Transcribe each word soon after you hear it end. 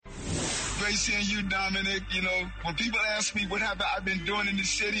great seeing you, Dominic. You know, when people ask me what have I been doing in the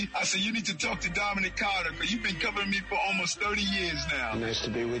city, I say, you need to talk to Dominic Carter, because you've been covering me for almost 30 years now. Nice to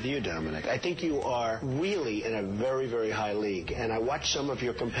be with you, Dominic. I think you are really in a very, very high league. And I watch some of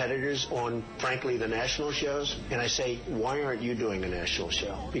your competitors on, frankly, the national shows, and I say, why aren't you doing a national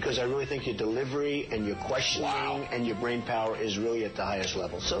show? Because I really think your delivery and your questioning and your brain power is really at the highest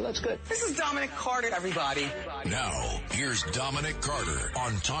level. So that's good. This is Dominic Carter, everybody. Now, here's Dominic Carter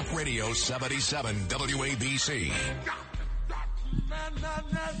on Talk Radio 77 WABC.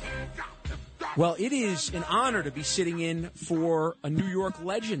 Well, it is an honor to be sitting in for a New York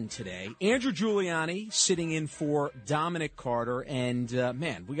legend today. Andrew Giuliani sitting in for Dominic Carter. And,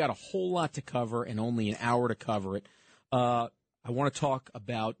 man, we got a whole lot to cover and only an hour to cover it. I want to talk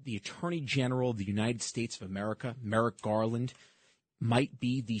about the Attorney General of the United States of America, Merrick Garland, might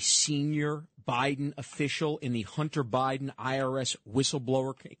be the senior Biden official in the Hunter Biden IRS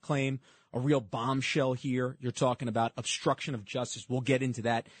whistleblower claim. A real bombshell here. You're talking about obstruction of justice. We'll get into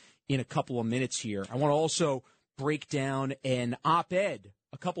that in a couple of minutes here. I want to also break down an op-ed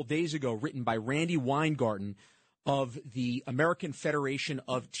a couple days ago written by Randy Weingarten of the American Federation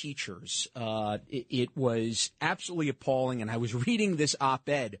of Teachers. It was absolutely appalling, and I was reading this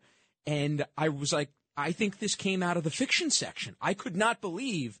op-ed, and I was like, I think this came out of the fiction section. I could not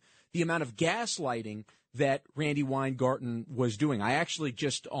believe the amount of gaslighting that Randy Weingarten was doing. I actually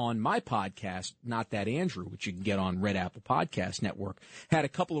just on my podcast, Not That Andrew, which you can get on Red Apple Podcast Network, had a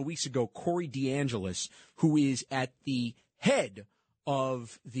couple of weeks ago Corey DeAngelis, who is at the head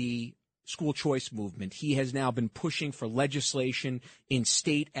of the school choice movement. He has now been pushing for legislation in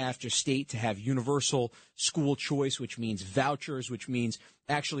state after state to have universal school choice, which means vouchers, which means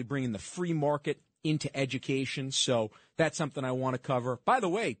actually bringing the free market into education. So that's something I want to cover. By the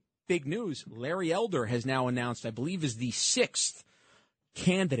way, big news, Larry Elder has now announced, I believe is the 6th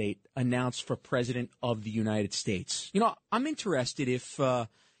candidate announced for president of the United States. You know, I'm interested if it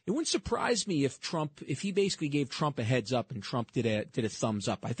wouldn't surprise me if he basically gave Trump a heads up and Trump did a thumbs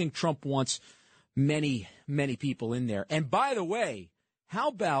up. I think Trump wants many, many people in there. And by the way, how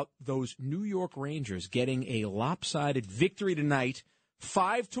about those New York Rangers getting a lopsided victory tonight,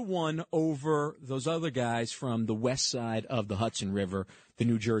 5-1 over those other guys from the west side of the Hudson River, the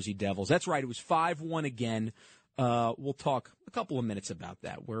New Jersey Devils. That's right. It was 5-1 again. We'll talk a couple of minutes about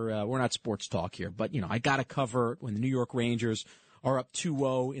that. We're not sports talk here, but, you know, I got to cover when the New York Rangers are up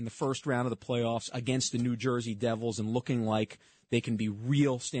 2-0 in the first round of the playoffs against the New Jersey Devils and looking like they can be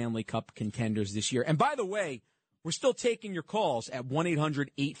real Stanley Cup contenders this year. And by the way, we're still taking your calls at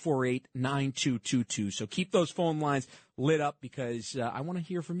 1-800-848-9222. So keep those phone lines lit up because I want to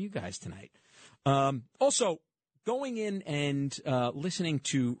hear from you guys tonight. Also, going in and listening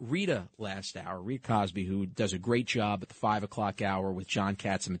to Rita last hour, Rita Cosby, who does a great job at the 5 o'clock hour with John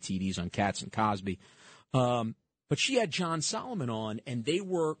Katzimatidis on Katz and Cosby. But she had John Solomon on, and they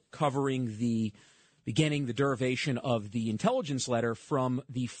were covering the derivation of the intelligence letter from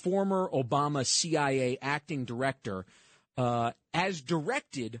the former Obama CIA acting director as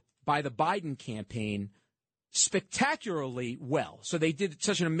directed by the Biden campaign spectacularly well. So they did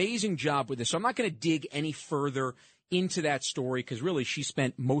such an amazing job with this. So I'm not going to dig any further into that story because really she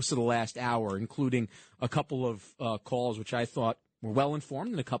spent most of the last hour, including a couple of calls, which I thought were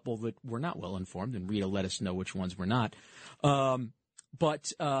well-informed and a couple that were not well-informed, and Rita let us know which ones were not.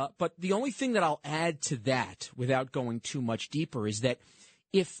 But the only thing that I'll add to that without going too much deeper is that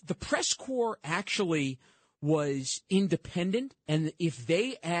if the press corps actually was independent and if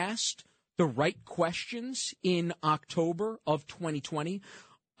they asked the right questions in October of 2020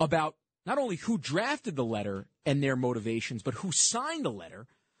 about not only who drafted the letter and their motivations, but who signed the letter,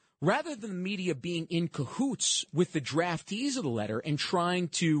 rather than the media being in cahoots with the draftees of the letter and trying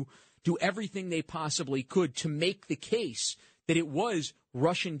to do everything they possibly could to make the case that it was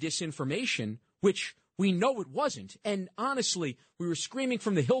Russian disinformation, which we know it wasn't. And honestly, we were screaming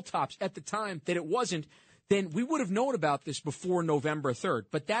from the hilltops at the time that it wasn't. Then we would have known about this before November 3rd.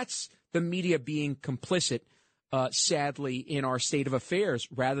 But that's the media being complicit, sadly, in our state of affairs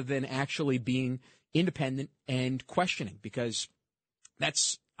rather than actually being independent and questioning, because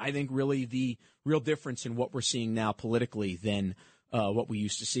that's, I think, really the real difference in what we're seeing now politically than what we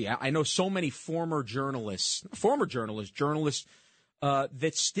used to see. I know so many former journalists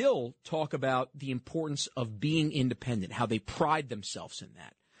that still talk about the importance of being independent, how they pride themselves in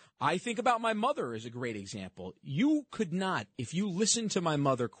that. I think about my mother as a great example. You could not, if you listen to my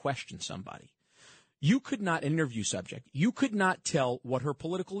mother question somebody, you could not interview subject. You could not tell what her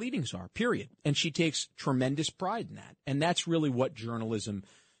political leanings are, period. And she takes tremendous pride in that. And that's really what journalism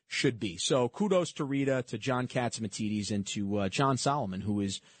should be. So kudos to Rita, to John Katzimatidis, and to John Solomon, who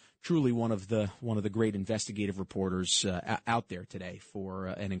is truly one of the great investigative reporters out there today for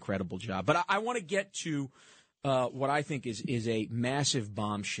an incredible job. But I want to get to what I think is a massive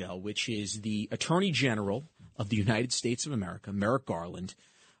bombshell, which is the Attorney General of the United States of America, Merrick Garland,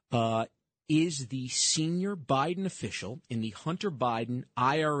 is the senior Biden official in the Hunter Biden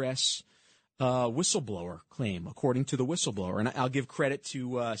IRS whistleblower claim, according to the whistleblower. And I'll give credit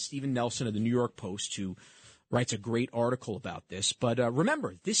to Stephen Nelson of the New York Post, who writes a great article about this. But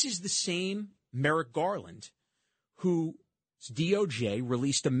remember, this is the same Merrick Garland whose DOJ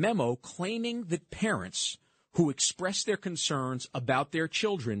released a memo claiming that parents who express their concerns about their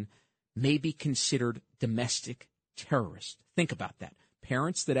children may be considered domestic terrorists. Think about that.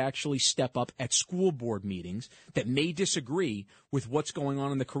 Parents that actually step up at school board meetings that may disagree with what's going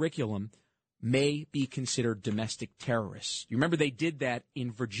on in the curriculum may be considered domestic terrorists. You remember they did that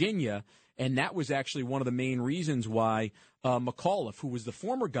in Virginia, and that was actually one of the main reasons why McAuliffe, who was the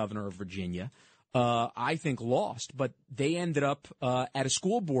former governor of Virginia, I think lost. But they ended up at a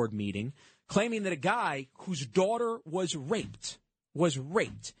school board meeting claiming that a guy whose daughter was raped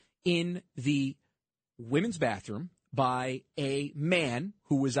in the women's bathroom by a man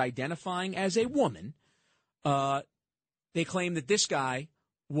who was identifying as a woman. They claim that this guy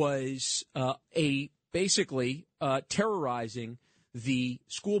was basically terrorizing the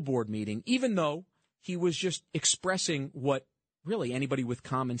school board meeting, even though he was just expressing what really anybody with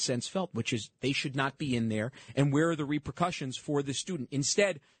common sense felt, which is they should not be in there, and where are the repercussions for the student.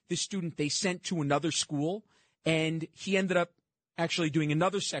 Instead, this student they sent to another school, and he ended up actually doing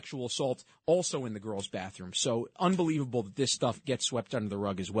another sexual assault also in the girls' bathroom. So unbelievable that this stuff gets swept under the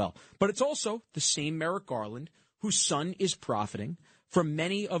rug as well. But it's also the same Merrick Garland whose son is profiting from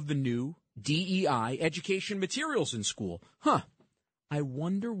many of the new DEI education materials in school. I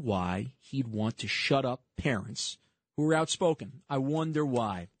wonder why he'd want to shut up parents who are outspoken. I wonder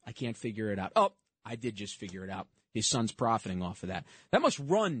why. I can't figure it out. Oh, I did just figure it out. His son's profiting off of that. That must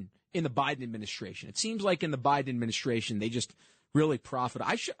run in the Biden administration. It seems like in the Biden administration, they just really profit.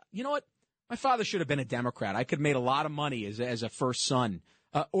 You know what? My father should have been a Democrat. I could have made a lot of money as a first son.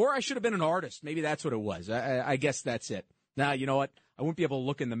 Or I should have been an artist. Maybe that's what it was. I guess that's it. Now, you know what? I wouldn't be able to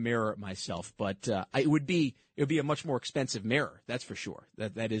look in the mirror at myself, but it would be a much more expensive mirror. That's for sure.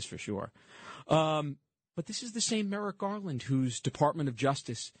 That is for sure. But this is the same Merrick Garland whose Department of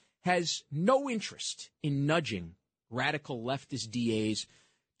Justice has no interest in nudging radical leftist DAs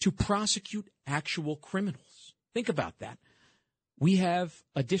to prosecute actual criminals. Think about that. We have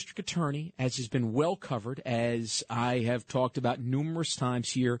a district attorney, as has been well covered, as I have talked about numerous times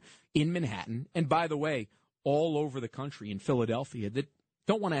here in Manhattan, and by the way, all over the country in Philadelphia, that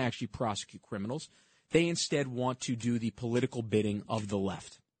don't want to actually prosecute criminals. They instead want to do the political bidding of the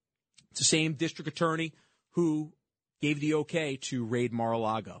left. It's the same district attorney who gave the okay to raid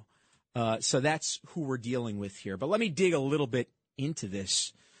Mar-a-Lago. So that's who we're dealing with here. But let me dig a little bit into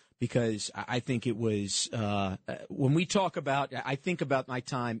this, because I think it was when we talk about, I think about my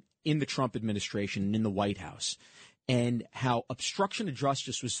time in the Trump administration and in the White House, and how obstruction of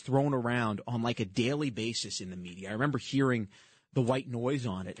justice was thrown around on like a daily basis in the media. I remember hearing the white noise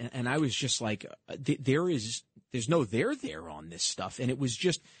on it, and I was just like, there's no there on this stuff. And it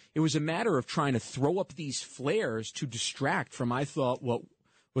was a matter of trying to throw up these flares to distract from, I thought, what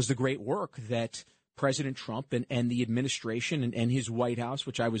was the great work that President Trump and the administration and his White House,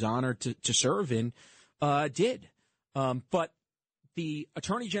 which I was honored to serve in, did. But the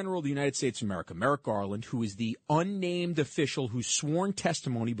Attorney General of the United States of America, Merrick Garland, who is the unnamed official whose sworn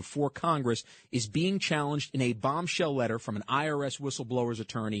testimony before Congress is being challenged in a bombshell letter from an IRS whistleblower's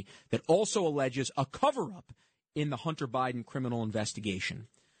attorney that also alleges a cover-up in the Hunter Biden criminal investigation.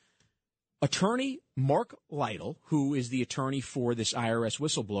 Attorney Mark Lytle, who is the attorney for this IRS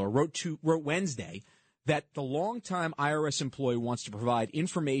whistleblower, wrote Wednesday that the longtime IRS employee wants to provide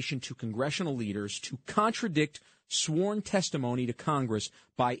information to congressional leaders to contradict sworn testimony to Congress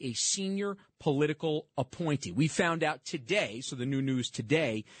by a senior political appointee. We found out today, so the new news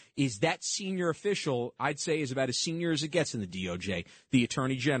today, is that senior official, I'd say, is about as senior as it gets in the DOJ, the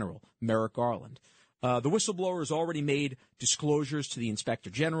Attorney General, Merrick Garland. The whistleblower has already made disclosures to the Inspector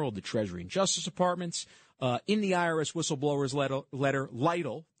General, the Treasury and Justice Departments. In the IRS whistleblower's letter,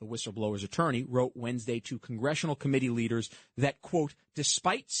 Lytle, the whistleblower's attorney, wrote Wednesday to congressional committee leaders that, quote,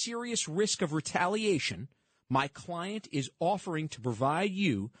 despite serious risk of retaliation, my client is offering to provide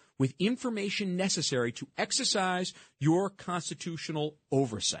you with information necessary to exercise your constitutional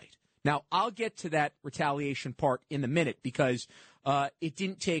oversight. Now, I'll get to that retaliation part in a minute, because it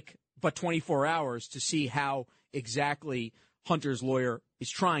didn't take but 24 hours to see how exactly Hunter's lawyer is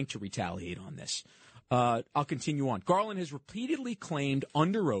trying to retaliate on this. I'll continue on. Garland has repeatedly claimed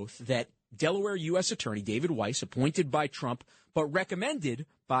under oath that Delaware U.S. Attorney David Weiss, appointed by Trump but recommended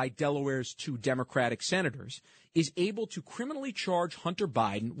by Delaware's 2 Democratic senators, is able to criminally charge Hunter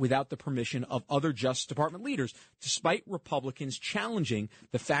Biden without the permission of other Justice Department leaders, despite Republicans challenging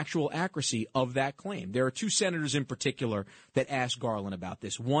the factual accuracy of that claim. There are 2 senators in particular that asked Garland about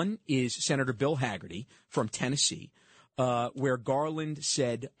this. One is Senator Bill Hagerty from Tennessee, where Garland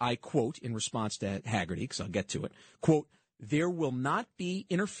said, I quote, in response to Hagerty, because I'll get to it, quote, there will not be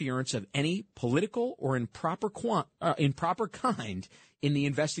interference of any political or improper kind in the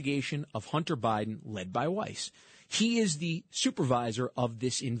investigation of Hunter Biden led by Weiss. He is the supervisor of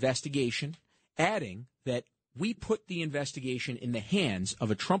this investigation, adding that we put the investigation in the hands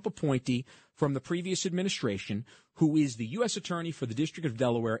of a Trump appointee from the previous administration who is the U.S. Attorney for the District of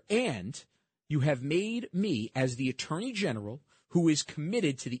Delaware, and you have made me as the Attorney General who is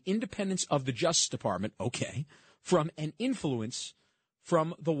committed to the independence of the Justice Department, okay, from an influence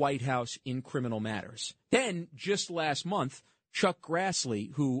from the White House in criminal matters. Then, just last month, Chuck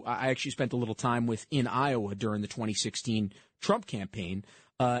Grassley, who I actually spent a little time with in Iowa during the 2016 Trump campaign,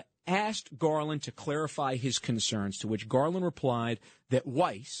 asked Garland to clarify his concerns, to which Garland replied that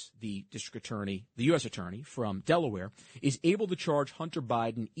Weiss, the district attorney, the U.S. attorney from Delaware, is able to charge Hunter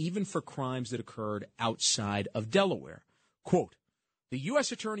Biden even for crimes that occurred outside of Delaware. Quote, the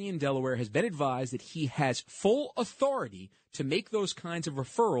U.S. attorney in Delaware has been advised that he has full authority to make those kinds of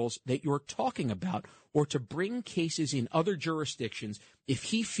referrals that you're talking about or to bring cases in other jurisdictions if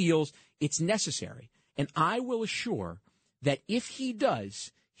he feels it's necessary. And I will assure that if he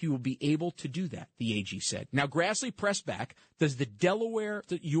does, he will be able to do that, the AG said. Now, Grassley pressed back, does the Delaware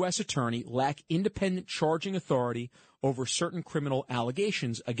U.S. attorney lack independent charging authority over certain criminal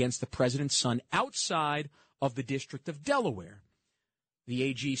allegations against the president's son outside of the District of Delaware? The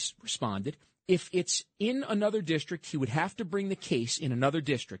AG responded, if it's in another district, he would have to bring the case in another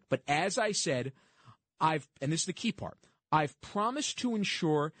district. But as I said, and this is the key part, I've promised to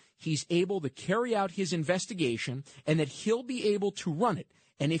ensure he's able to carry out his investigation and that he'll be able to run it.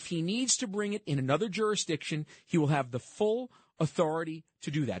 And if he needs to bring it in another jurisdiction, he will have the full authority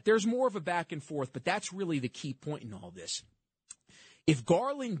to do that. There's more of a back and forth, but that's really the key point in all this. If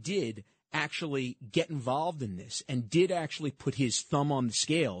Garland did actually get involved in this and did actually put his thumb on the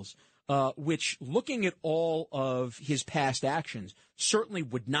scales, which, looking at all of his past actions, certainly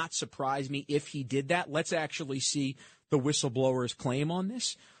would not surprise me if he did that. Let's actually see the whistleblower's claim on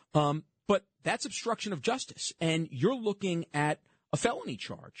this. But that's obstruction of justice, and you're looking at a felony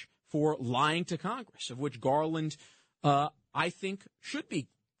charge for lying to Congress, of which Garland, I think, should be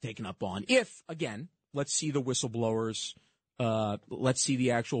taken up on. If, again, let's see the whistleblower's let's see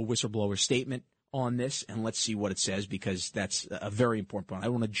the actual whistleblower statement on this, and let's see what it says, because that's a very important point. I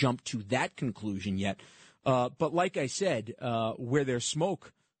don't want to jump to that conclusion yet. But like I said, where there's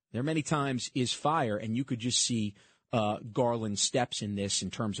smoke, there many times is fire, and you could just see Garland's steps in this in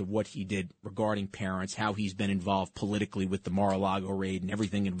terms of what he did regarding parents, how he's been involved politically with the Mar-a-Lago raid and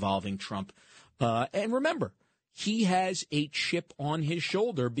everything involving Trump. And remember, he has a chip on his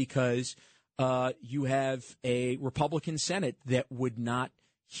shoulder because you have a Republican Senate that would not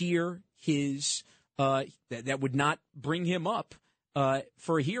hear his that would not bring him up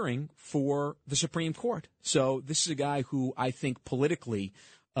for a hearing for the Supreme Court. So this is a guy who I think politically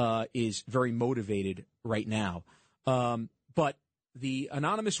is very motivated right now. But the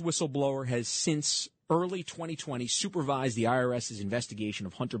anonymous whistleblower has since early 2020 supervised the IRS's investigation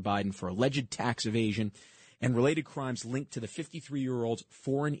of Hunter Biden for alleged tax evasion and related crimes linked to the 53-year-old's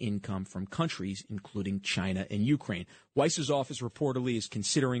foreign income from countries including China and Ukraine. Weiss's office reportedly is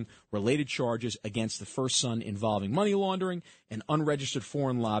considering related charges against the first son involving money laundering and unregistered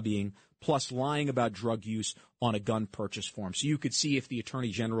foreign lobbying, plus lying about drug use on a gun purchase form. So you could see if the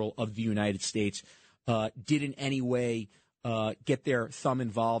Attorney General of the United States did in any way get their thumb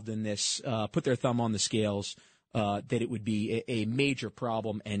involved in this, put their thumb on the scales, that it would be a major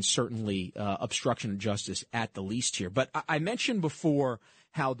problem and certainly obstruction of justice at the least here. But I mentioned before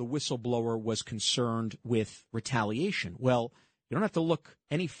how the whistleblower was concerned with retaliation. Well, you don't have to look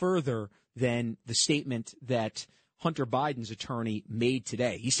any further than the statement that Hunter Biden's attorney made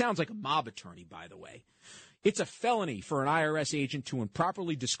today. He sounds like a mob attorney, by the way. It's a felony for an IRS agent to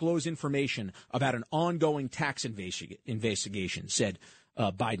improperly disclose information about an ongoing tax investigation, said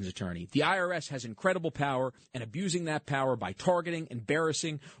Biden's attorney. The IRS has incredible power, and abusing that power by targeting,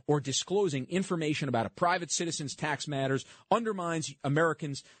 embarrassing, or disclosing information about a private citizen's tax matters undermines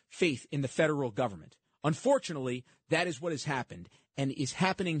Americans' faith in the federal government. Unfortunately, that is what has happened and is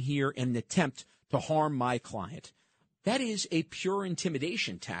happening here in an attempt to harm my client. that is a pure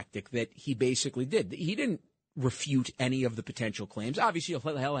intimidation tactic that he basically did. He didn't refute any of the potential claims. Obviously,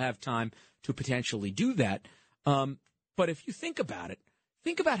 he'll have time to potentially do that. But if you think about it,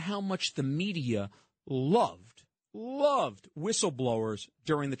 think about how much the media loved whistleblowers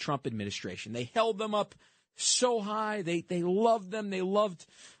during the Trump administration. They held them up so high. They loved them. They loved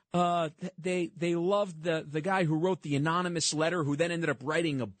the guy who wrote the anonymous letter, who then ended up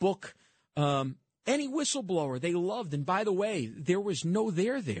writing a book. Any whistleblower they loved. And by the way, there was no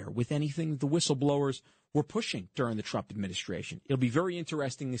there with anything the whistleblowers were pushing during the Trump administration. It'll be very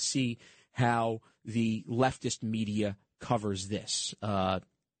interesting to see how the leftist media covers this.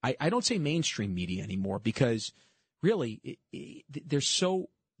 I don't say mainstream media anymore because really they're so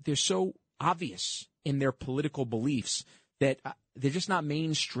obvious in their political beliefs that they're just not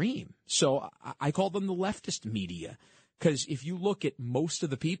mainstream. So I call them the leftist media, because if you look at most of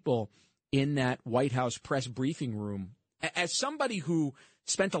the people in that White House press briefing room, as somebody who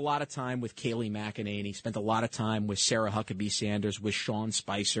spent a lot of time with Kayleigh McEnany, spent a lot of time with Sarah Huckabee Sanders, with Sean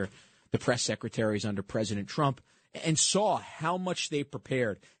Spicer, the press secretaries under President Trump, and saw how much they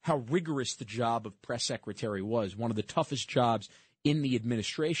prepared, how rigorous the job of press secretary was, one of the toughest jobs in the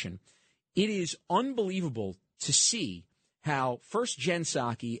administration. It is unbelievable to see how first Jen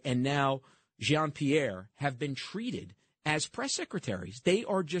Psaki and now Jean-Pierre have been treated as press secretaries. They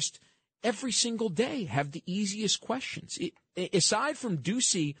are just every single day have the easiest questions. Aside from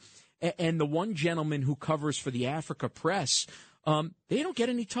Ducey and the one gentleman who covers for the Africa Press, they don't get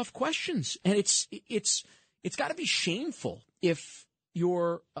any tough questions. And it's got to be shameful if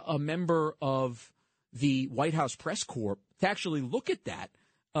you're a member of the White House Press Corps to actually look at that.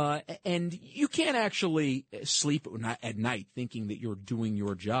 And you can't actually sleep at night thinking that you're doing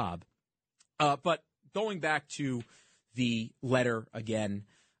your job. But going back to the letter again,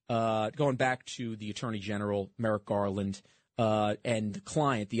 going back to the Attorney General, Merrick Garland, and the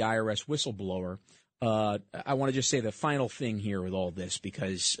client, the IRS whistleblower, I want to just say the final thing here with all this,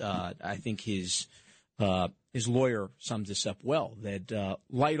 because I think his lawyer sums this up well, that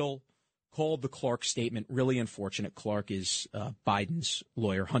Lytle called the Clark statement really unfortunate. Clark is Biden's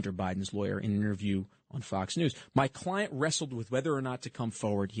lawyer, Hunter Biden's lawyer, in an interview on Fox News. My client wrestled with whether or not to come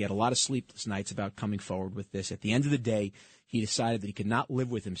forward. He had a lot of sleepless nights about coming forward with this. At the end of the day, he decided that he could not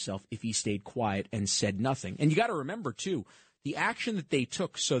live with himself if he stayed quiet and said nothing. And you got to remember, too, the action that they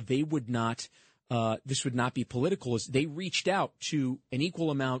took so they would not this would not be political is they reached out to an equal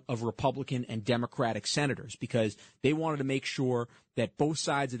amount of Republican and Democratic senators because they wanted to make sure that both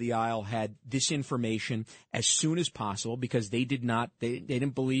sides of the aisle had this information as soon as possible, because they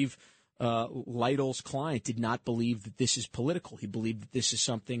didn't believe Lytle's client did not believe that this is political. He believed that this is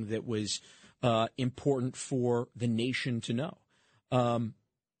something that was important for the nation to know.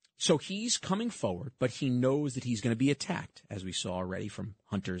 So he's coming forward, but he knows that he's going to be attacked, as we saw already from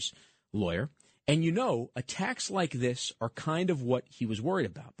Hunter's lawyer. And, attacks like this are kind of what he was worried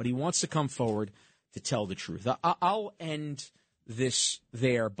about. But he wants to come forward to tell the truth. I'll end this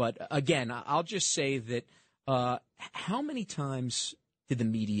there. But, again, I'll just say that how many times did the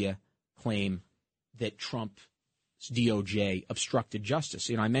media claim that Trump's DOJ obstructed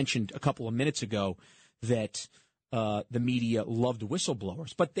justice? I mentioned a couple of minutes ago that the media loved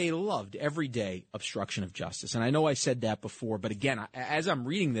whistleblowers, but they loved everyday obstruction of justice. And I know I said that before, but again, as I'm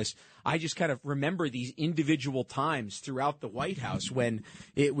reading this, I just kind of remember these individual times throughout the White House when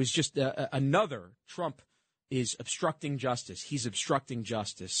it was just another Trump is obstructing justice. He's obstructing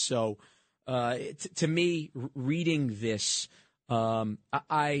justice. So to me, reading this,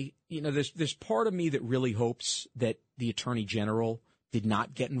 there's part of me that really hopes that the Attorney General did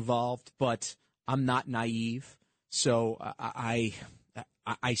not get involved, but I'm not naive. So I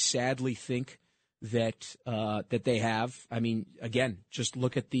sadly think that they have. I mean, again, just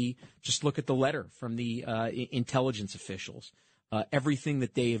look at the letter from the intelligence officials. Everything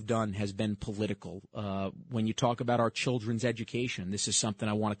that they have done has been political. When you talk about our children's education, this is something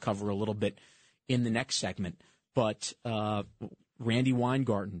I want to cover a little bit in the next segment. But Randy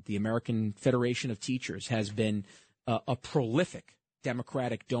Weingarten, the American Federation of Teachers, has been a prolific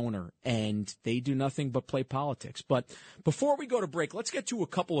Democratic donor, and they do nothing but play politics. But before we go to break, let's get to a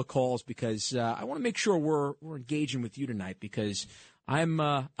couple of calls, because I want to make sure we're engaging with you tonight, because I'm,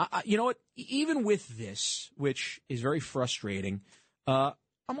 you know what, even with this, which is very frustrating, I'm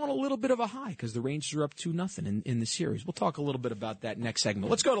on a little bit of a high because the Rangers are up 2-0 in the series. We'll talk a little bit about that next segment.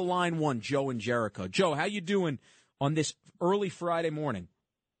 Let's go to line one, Joe in Jericho. Joe, how you doing on this early Friday morning?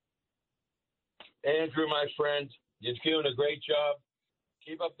 Andrew, my friend, you're doing a great job.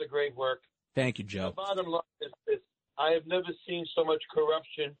 Keep up the great work. Thank you, Joe. The bottom line is this. I have never seen so much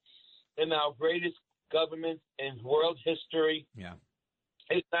corruption in our greatest government in world history. Yeah.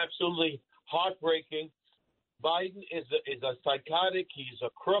 It's absolutely heartbreaking. Biden is a psychotic. He's a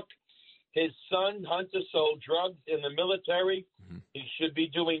crook. His son, Hunter, sold drugs in the military. Mm-hmm. He should be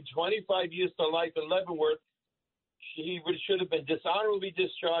doing 25 years to life in Leavenworth. He should have been dishonorably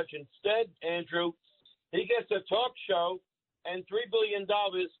discharged. Instead, Andrew, he gets a talk show and $3 billion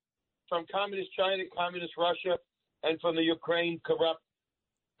from Communist China, Communist Russia, and from the Ukraine corrupt.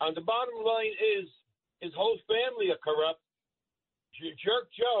 And the bottom line is his whole family are corrupt.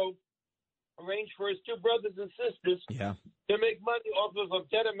 Jerk Joe arranged for his two brothers and sisters to make money off of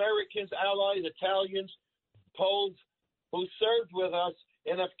dead Americans, allies, Italians, Poles, who served with us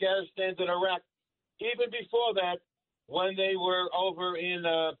in Afghanistan and Iraq. Even before that, when they were over in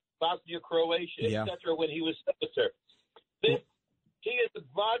Bosnia, Croatia, etc., when he was senator. He is a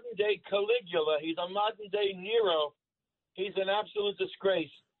modern-day Caligula. He's a modern-day Nero. He's an absolute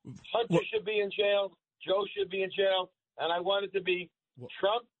disgrace. Hunter should be in jail. Joe should be in jail. And I want it to be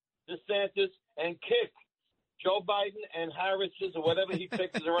Trump, DeSantis, and kick Joe Biden and Harris or whatever he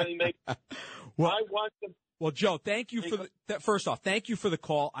picks as a running mate. I want them. Well, Joe, thank you for first off, thank you for the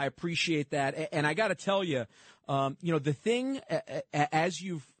call. I appreciate that. And I got to tell you, the thing, as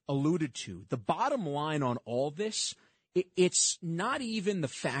you've alluded to, the bottom line on all this, it's not even the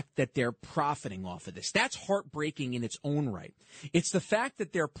fact that they're profiting off of this. That's heartbreaking in its own right. It's the fact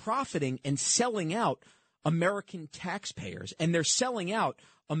that they're profiting and selling out American taxpayers, and they're selling out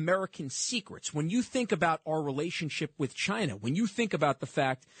American secrets. When you think about our relationship with China, when you think about the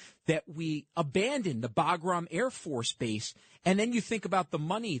fact that we abandoned the Bagram Air Force Base, and then you think about the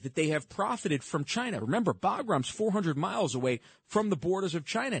money that they have profited from China. Remember, Bagram's 400 miles away from the borders of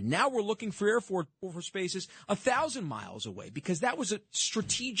China. Now we're looking for Air Force bases 1,000 miles away because that was a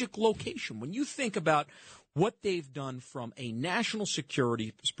strategic location. When you think about what they've done from a national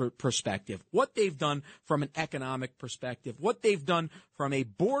security perspective, what they've done from an economic perspective, what they've done from a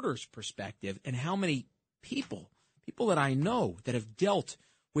borders perspective, and how many people that I know that have dealt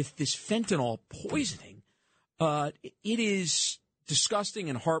with this fentanyl poisoning, it is disgusting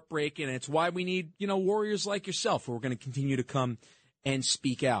and heartbreaking, and it's why we need, warriors like yourself who are going to continue to come and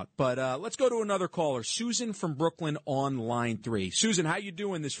speak out. But let's go to another caller, Susan from Brooklyn on line 3. Susan, how you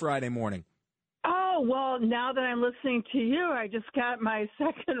doing this Friday morning? Oh, well, now that I'm listening to you, I just got my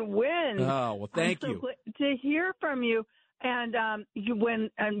second win. Oh, well, thank you. To hear from you. And I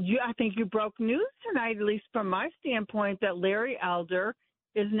think you broke news tonight, at least from my standpoint, that Larry Elder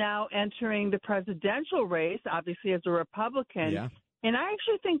is now entering the presidential race, obviously as a Republican. Yeah. And I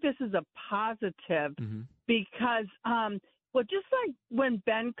actually think this is a positive because, just like when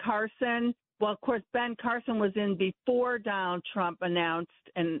Ben Carson, well, of course, Ben Carson was in before Donald Trump announced,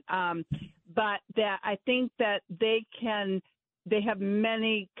 and but that I think that they have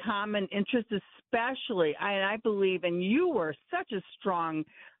many common interests, especially, I believe, and you were such a strong,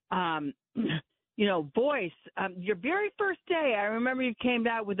 voice. Your very first day, I remember you came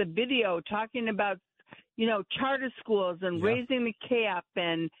out with a video talking about, charter schools and raising the cap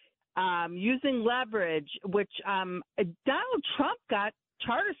and using leverage, which Donald Trump got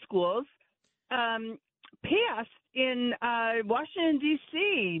charter schools passed in Washington,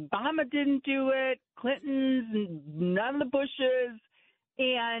 D.C. Obama didn't do it. Clinton's, none of the Bushes.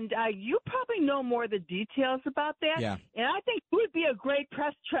 And you probably know more of the details about that. Yeah. And I think you would be a great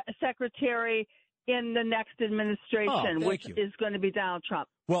press secretary in the next administration, which is going to be Donald Trump.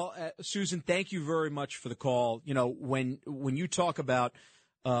 Well, Susan, thank you very much for the call. When you talk about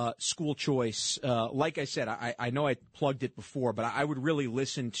school choice, like I said, I know I plugged it before, but I would really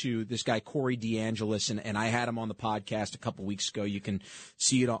listen to this guy, Corey DeAngelis, and I had him on the podcast a couple weeks ago. You can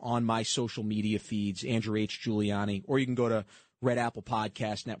see it on my social media feeds, Andrew H. Giuliani, or you can go to Red Apple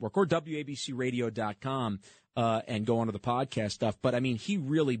Podcast Network or WABCRadio.com and go onto the podcast stuff. But, he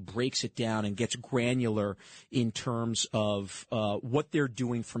really breaks it down and gets granular in terms of what they're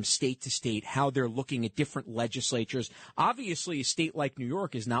doing from state to state, how they're looking at different legislatures. Obviously, a state like New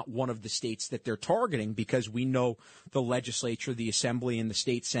York is not one of the states that they're targeting because we know the legislature, the assembly, and the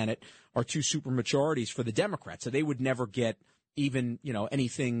state senate are two supermajorities for the Democrats. So they would never get even,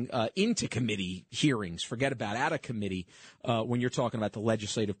 anything into committee hearings, forget about out of committee when you're talking about the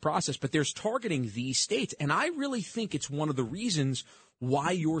legislative process. But there's targeting these states. And I really think it's one of the reasons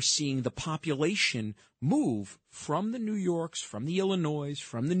why you're seeing the population move from the New Yorks, from the Illinois,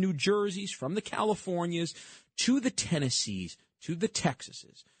 from the New Jerseys, from the Californias, to the Tennessees, to the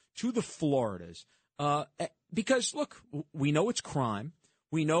Texases, to the Floridas. Because, look, we know it's crime.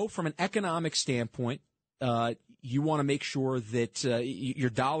 We know from an economic standpoint, you want to make sure that your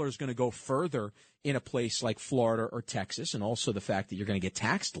dollar is going to go further in a place like Florida or Texas, and also the fact that you're going to get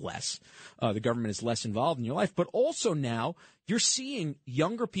taxed less. The government is less involved in your life. But also now you're seeing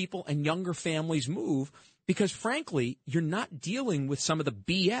younger people and younger families move because, frankly, you're not dealing with some of the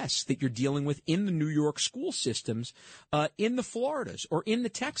BS that you're dealing with in the New York school systems, in the Floridas or in the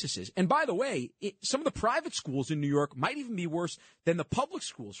Texases. And by the way, some of the private schools in New York might even be worse than the public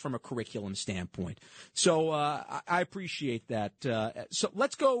schools from a curriculum standpoint. So I appreciate that. So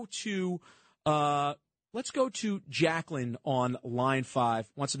let's go to Jacqueline on line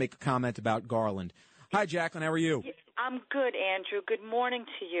 5. Wants to make a comment about Garland. Hi, Jacqueline. How are you? I'm good, Andrew. Good morning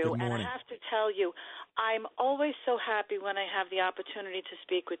to you. Good morning. And I have to tell you, I'm always so happy when I have the opportunity to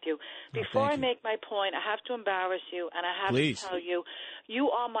speak with you. Before I make my point, I have to embarrass you, and I have to tell you, you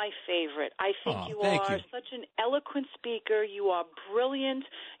are my favorite. I think you are such an eloquent speaker. You are brilliant.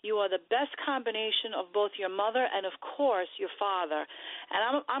 You are the best combination of both your mother and, of course, your father.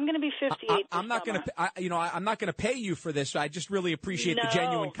 And I'm going to be 58 I'm not going to, I'm not going to pay you for this. I just really appreciate the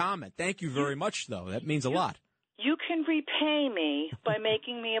genuine comment. Thank you very much, though. That means a lot. You can repay me by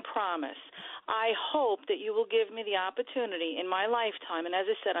making me a promise. I hope that you will give me the opportunity in my lifetime, and as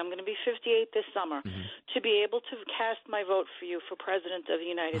I said, I'm going to be 58 this summer, to be able to cast my vote for you for President of the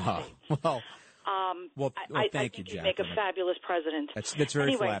United States. Thank you, Jack. You make a fabulous president. That's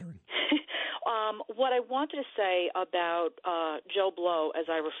very flattering. What I wanted to say about Joe Blow, as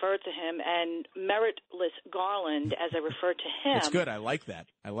I referred to him, and Meritless Garland, as I referred to him. It's good. I like that.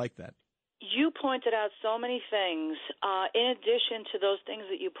 You pointed out so many things. In addition to those things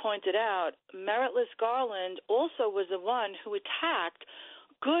that you pointed out, Meritless Garland also was the one who attacked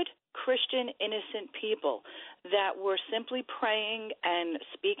good Christian, innocent people that were simply praying and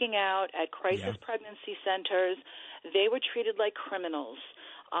speaking out at crisis pregnancy centers. They were treated like criminals.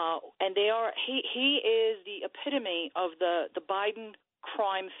 And he is the epitome of the Biden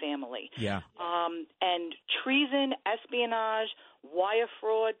crime family. And treason, espionage, wire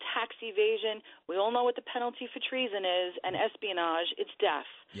fraud, tax evasion. We all know what the penalty for treason is, and espionage, it's death.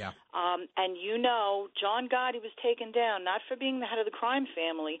 And John Gotti was taken down not for being the head of the crime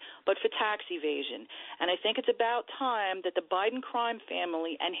family, but for tax evasion. And I think it's about time that the Biden crime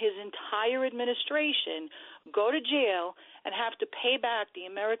family and his entire administration go to jail and have to pay back the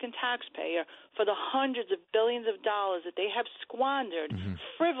American taxpayer for the hundreds of billions of dollars that they have squandered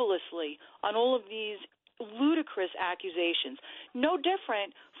frivolously on all of these ludicrous accusations. No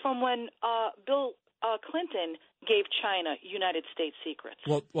different from when Bill Clinton gave China United States secrets.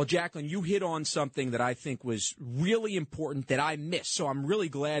 Well, Jacqueline, you hit on something that I think was really important that I missed. So I'm really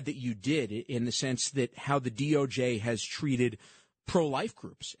glad that you did, in the sense that how the DOJ has treated pro-life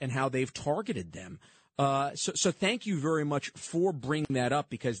groups and how they've targeted them. So thank you very much for bringing that up,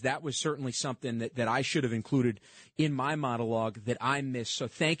 because that was certainly something that I should have included in my monologue that I missed. So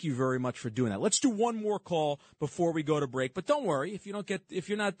thank you very much for doing that. Let's do one more call before we go to break. But don't worry, if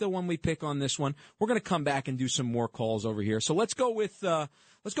you're not the one we pick on this one, we're going to come back and do some more calls over here. So let's go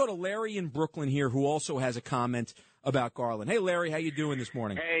to Larry in Brooklyn here, who also has a comment about Garland. Hey, Larry, how you doing this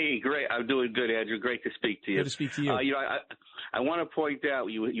morning? Hey, great. I'm doing good, Andrew. Great to speak to you. Good to speak to you. I want to point out,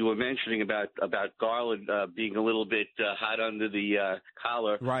 you were mentioning about Garland being a little bit hot under the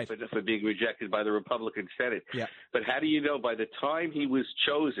collar for being rejected by the Republican Senate. Yeah. But how do you know, by the time he was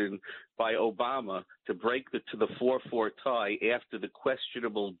chosen by Obama to break the 4-4 tie after the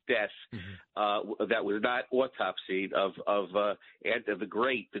questionable death that was not autopsied of the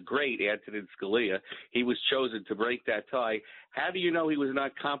great Antonin Scalia, he was chosen to break that tie. How do you know he was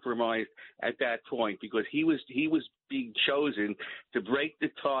not compromised at that point? Because he was being chosen to break the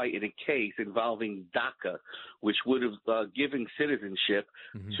tie in a case involving DACA, which would have given citizenship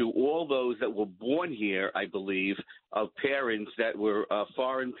to all those that were born here, I believe, of parents that were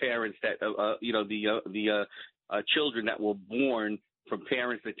foreign parents, that the children that were born from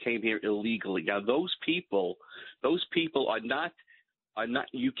parents that came here illegally. Now, those people are not.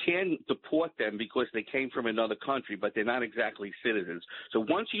 You can deport them because they came from another country, but they're not exactly citizens. So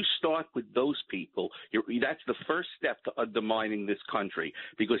once you start with those people, that's the first step to undermining this country,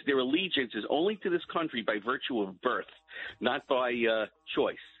 because their allegiance is only to this country by virtue of birth, not by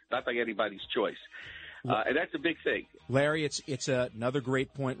choice, not by anybody's choice. And that's a big thing. Larry, it's another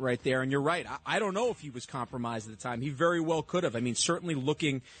great point right there. And you're right. I don't know if he was compromised at the time. He very well could have. I mean, certainly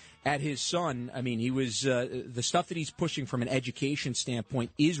looking at his son, I mean, he was the stuff that he's pushing from an education standpoint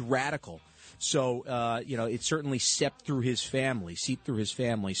is radical. So, it certainly seeped through his family.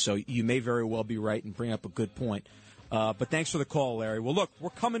 So you may very well be right and bring up a good point. But thanks for the call, Larry. Well, look, we're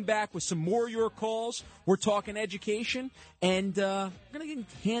coming back with some more of your calls. We're talking education, and we're going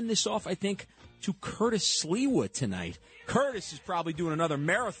to hand this off, I think, to Curtis Sleewood tonight. Curtis is probably doing another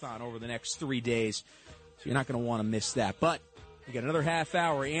marathon over the next 3 days, so you're not going to want to miss that. But we got another half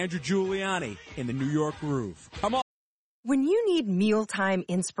hour. Andrew Giuliani in the New York Groove. Come on. When you need mealtime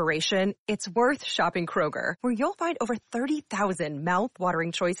inspiration, it's worth shopping Kroger, where you'll find over 30,000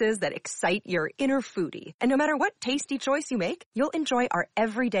 mouth-watering choices that excite your inner foodie. And no matter what tasty choice you make, you'll enjoy our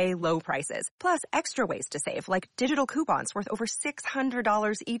everyday low prices, plus extra ways to save, like digital coupons worth over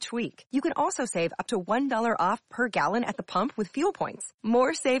 $600 each week. You can also save up to $1 off per gallon at the pump with fuel points.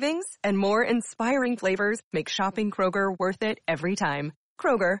 More savings and more inspiring flavors make shopping Kroger worth it every time.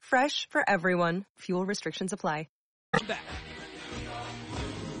 Kroger, fresh for everyone. Fuel restrictions apply. I'm back.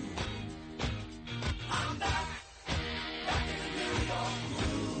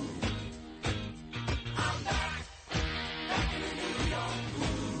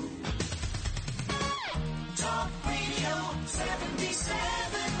 Talk Radio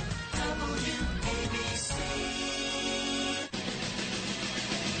 77 WABC.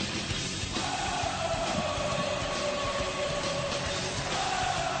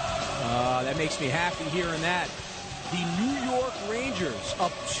 That makes me happy hearing that. The New York Rangers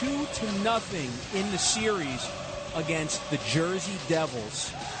up 2-0 in the series against the Jersey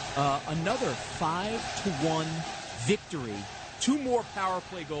Devils. Another 5-1 victory. 2 more power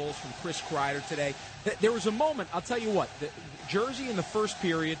play goals from Chris Kreider today. There was a moment, I'll tell you what, Jersey in the first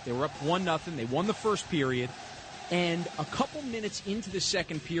period, they were up 1-0. They won the first period. And a couple minutes into the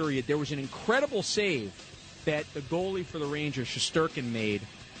second period, there was an incredible save that the goalie for the Rangers, Shesterkin, made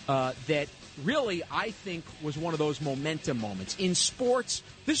that really, I think, was one of those momentum moments. In sports,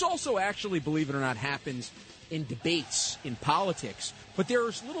 this also actually, believe it or not, happens in debates, in politics. But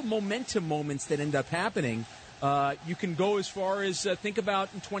there's little momentum moments that end up happening. You can go as far as think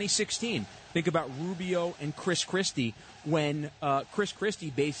about in 2016. Think about Rubio and Chris Christie when Chris Christie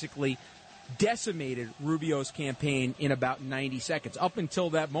basically decimated Rubio's campaign in about 90 seconds. Up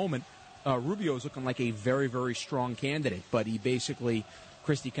until that moment, Rubio was looking like a very, very strong candidate. But he basically...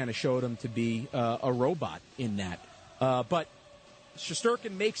 Christie kind of showed him to be a robot in that. But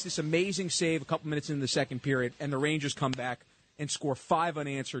Shesterkin makes this amazing save a couple minutes into the second period, and the Rangers come back and score 5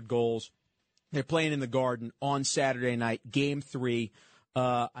 unanswered goals. They're playing in the Garden on Saturday night, Game 3.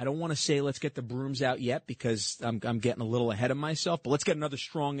 I don't want to say let's get the brooms out yet because I'm getting a little ahead of myself, but let's get another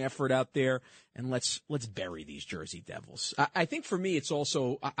strong effort out there, and let's bury these Jersey Devils. I think for me it's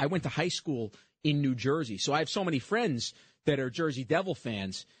also I went to high school in New Jersey, so I have so many friends that are Jersey Devil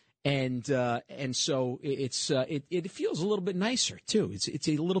fans, and so it feels a little bit nicer too. It's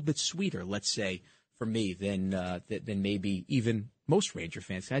a little bit sweeter, let's say, for me than maybe even most Ranger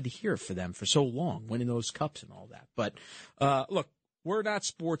fans. I had to hear it for them for so long, winning those cups and all that. But look, we're not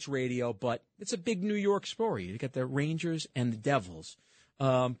sports radio, but it's a big New York story. You got the Rangers and the Devils.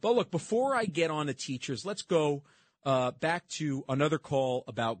 But look, before I get on to teachers, let's go back to another call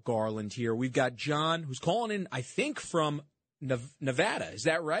about Garland here. We've got John, who's calling in, I think, from Nevada. Is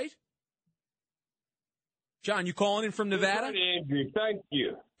that right? John, you calling in from Nevada? Good morning, Andrew. Thank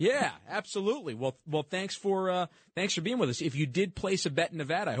you. Yeah, absolutely. Well, thanks for being with us. If you did place a bet in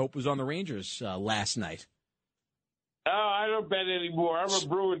Nevada, I hope it was on the Rangers last night. Oh, I don't bet anymore. I'm a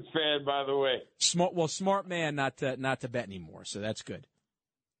Bruins fan, by the way. Smart man not to bet anymore, so that's good.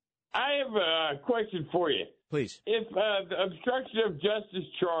 I have a question for you. Please. If the obstruction of justice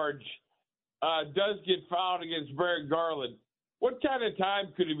charge does get filed against Merrick Garland, what kind of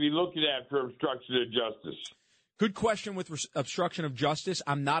time could he be looking at for obstruction of justice? Good question with obstruction of justice.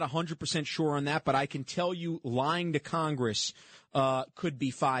 I'm not 100% sure on that, but I can tell you lying to Congress could be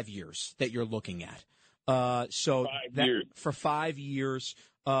 5 years that you're looking at. So 5 years. For 5 years.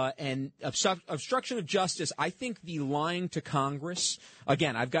 And obstruction of justice, I think the lying to Congress,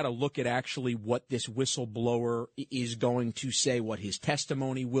 again, I've got to look at actually what this whistleblower is going to say, what his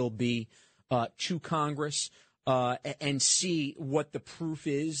testimony will be to Congress, and see what the proof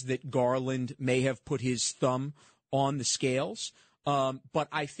is that Garland may have put his thumb on the scales. But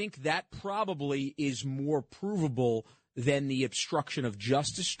I think that probably is more provable than the obstruction of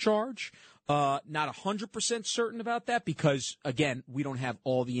justice charge. Not 100% certain about that because, again, we don't have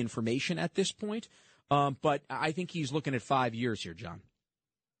all the information at this point. But I think he's looking at 5 years here, John.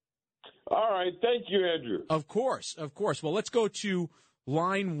 All right. Thank you, Andrew. Of course. Well, let's go to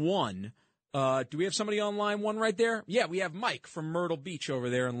line one. Do we have somebody on line one right there? Yeah, we have Mike from Myrtle Beach over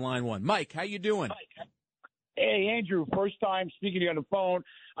there in line one. Mike, how you doing? Hey, Andrew, first time speaking to you on the phone.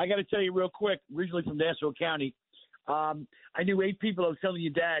 I got to tell you real quick, originally from Nassau County, I knew 8 people. I was telling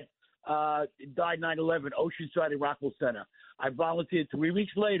your dad died 9/11, Oceanside and Rockwell Center. I volunteered 3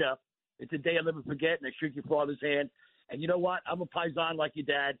 weeks later. It's a day I'll never forget, and I shook your father's hand. And you know what? I'm a paisan like your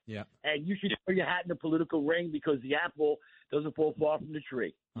dad. Yeah. And you should throw your hat in the political ring because the apple doesn't fall far from the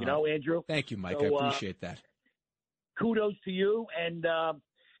tree. You know, Andrew? Thank you, Mike. So, I appreciate that. Kudos to you, and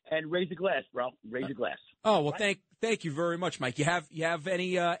raise a glass, bro. Raise a glass. Oh, well, thank you very much, Mike. You have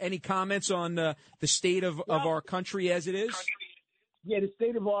any comments on the state of our country as it is? Yeah, the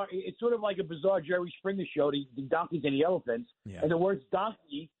state of our, it's sort of like a bizarre Jerry Springer show, the donkeys and the elephants. Yeah. And the worst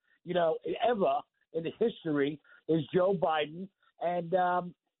donkey, ever in the history is Joe Biden. And,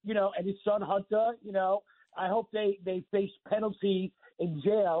 and his son Hunter, I hope they face penalty in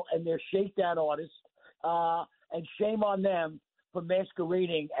jail and they're shakedown artists. And shame on them for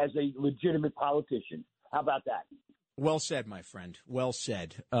masquerading as a legitimate politician. How about that? Well said, my friend. Well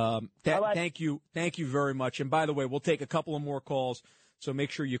said. Right. Thank you very much. And by the way, we'll take a couple of more calls, so make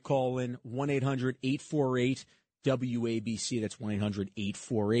sure you call in 1-800-848-WABC. That's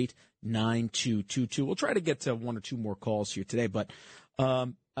 1-800-848-9222. We'll try to get to one or two more calls here today. But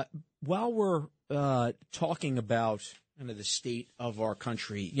while we're talking about kind of the state of our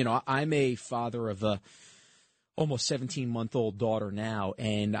country, I'm a father of a almost 17-month-old daughter now,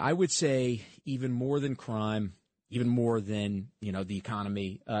 and I would say even more than crime, even more than, the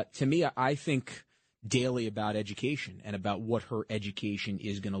economy, to me, I think daily about education and about what her education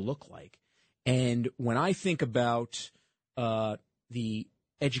is going to look like. And when I think about the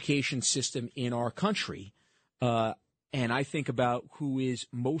education system in our country, and I think about who is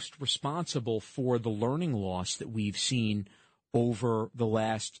most responsible for the learning loss that we've seen over the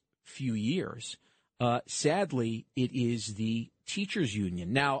last few years, sadly, it is the teachers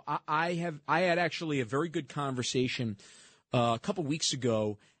union. Now, I had actually a very good conversation a couple weeks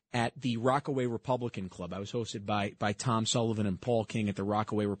ago at the Rockaway Republican Club. I was hosted by Tom Sullivan and Paul King at the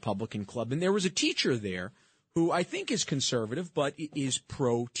Rockaway Republican Club, and there was a teacher there who I think is conservative, but is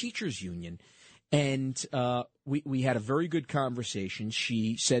pro-teachers union. And we had a very good conversation.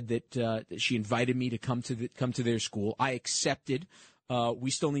 She said that she invited me to come to their school. I accepted. We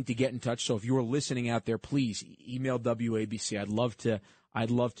still need to get in touch. So if you're listening out there, please email WABC.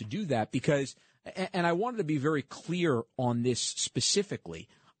 I'd love to do that because, and I wanted to be very clear on this specifically.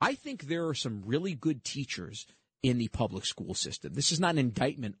 I think there are some really good teachers in the public school system. This is not an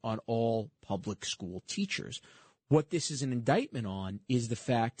indictment on all public school teachers. What this is an indictment on is the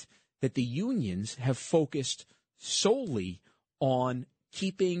fact that the unions have focused solely on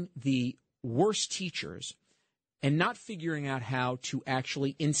keeping the worst teachers and not figuring out how to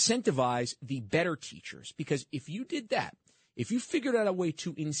actually incentivize the better teachers. Because if you did that, if you figured out a way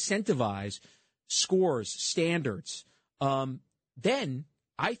to incentivize scores, standards, then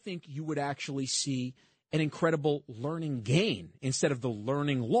I think you would actually see an incredible learning gain instead of the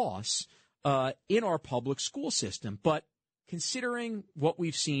learning loss in our public school system. But considering what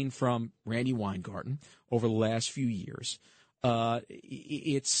we've seen from Randy Weingarten over the last few years,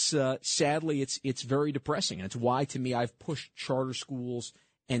 it's sadly it's very depressing, and it's why to me I've pushed charter schools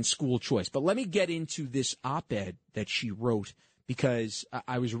and school choice. But let me get into this op-ed that she wrote because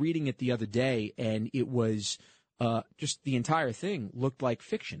I was reading it the other day, and it was just the entire thing looked like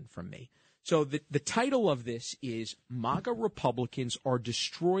fiction from me. So the title of this is "MAGA Republicans Are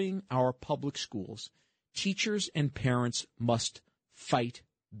Destroying Our Public Schools. Teachers and Parents Must Fight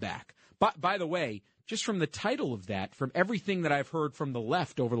Back." By the way, just from the title of that, from everything that I've heard from the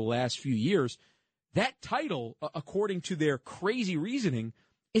left over the last few years, that title, according to their crazy reasoning,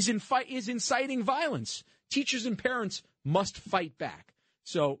 is inciting violence. Teachers and parents must fight back.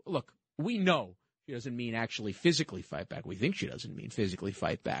 So, look, we know she doesn't mean actually physically fight back. We think she doesn't mean physically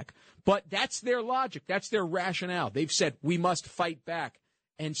fight back. But that's their logic. That's their rationale. They've said we must fight back.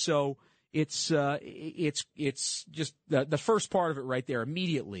 And so it's just the first part of it right there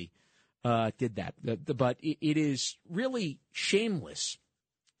immediately did that. But it is really shameless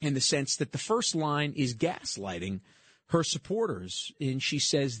in the sense that the first line is gaslighting her supporters. And she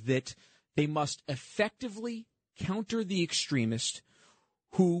says that they must effectively counter the extremists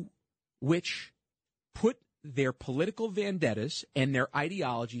which put their political vendettas and their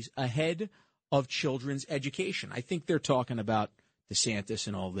ideologies ahead of children's education. I think they're talking about DeSantis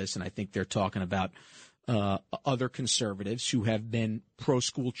and all this, and I think they're talking about other conservatives who have been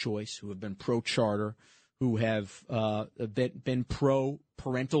pro-school choice, who have been pro-charter, who have been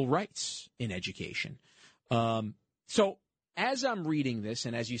pro-parental rights in education. So as I'm reading this,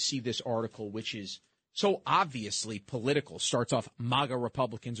 and as you see this article, which is so obviously political, starts off, MAGA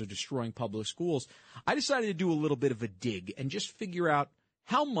Republicans are destroying public schools, I decided to do a little bit of a dig and just figure out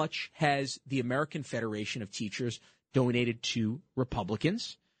how much has the American Federation of Teachers donated to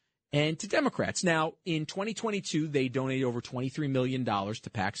Republicans and to Democrats. Now, in 2022, they donated over $23 million to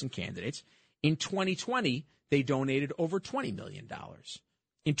PACs and candidates. In 2020, they donated over $20 million.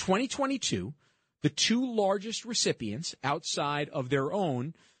 In 2022, the two largest recipients outside of their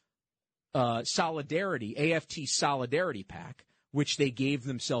own Solidarity, AFT Solidarity PAC, which they gave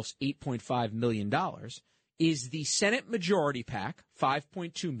themselves $8.5 million, is the Senate Majority PAC,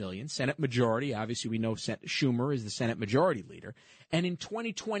 $5.2 million. Senate Majority, obviously we know Schumer is the Senate Majority Leader. And in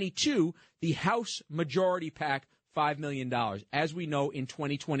 2022, the House Majority PAC, $5 million. As we know, in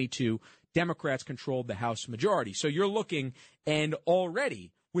 2022, Democrats controlled the House Majority. So you're looking, and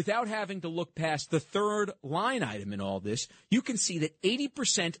already, without having to look past the third line item in all this, you can see that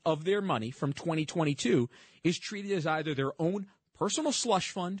 80% of their money from 2022 is treated as either their own personal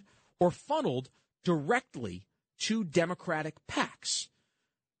slush fund or funneled directly to Democratic PACs.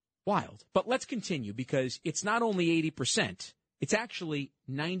 Wild. But let's continue, because it's not only 80%, it's actually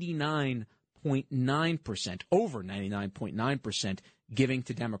 99.9%, over 99.9% giving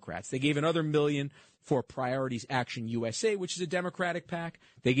to Democrats. They gave another $1 million for Priorities Action USA, which is a Democratic PAC.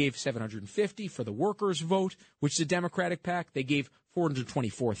 They gave $750 for the Workers' Vote, which is a Democratic PAC. They gave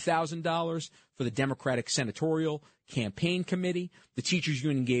 $424,000 for the Democratic Senatorial Campaign Committee. The Teachers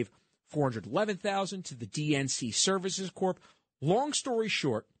Union gave $411,000 to the DNC Services Corp. Long story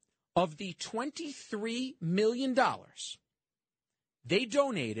short, of the $23 million, they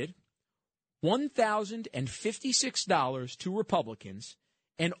donated $1,056 to Republicans,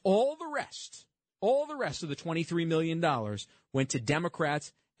 and all the rest of the $23 million went to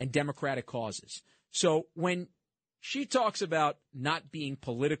Democrats and Democratic causes. So when she talks about not being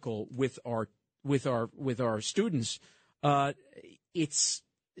political with our students, it's,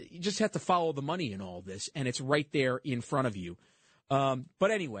 you just have to follow the money in all this, and it's right there in front of you.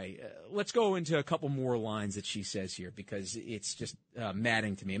 But anyway, let's go into a couple more lines that she says here, because it's just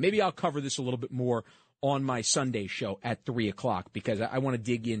maddening to me. And maybe I'll cover this a little bit more on my Sunday show at 3 o'clock, because I want to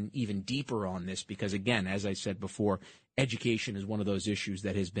dig in even deeper on this, because, again, as I said before, education is one of those issues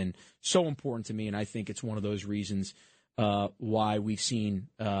that has been so important to me, and I think it's one of those reasons why we've seen,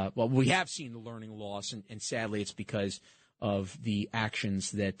 we have seen the learning loss, and sadly it's because of the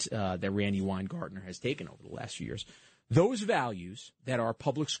actions that Randy Weingartner has taken over the last few years. Those values that our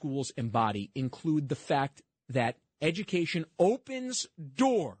public schools embody include the fact that education opens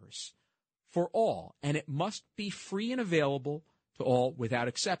doors for all, and it must be free and available to all without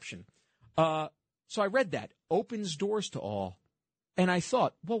exception. So I read that, opens doors to all, and I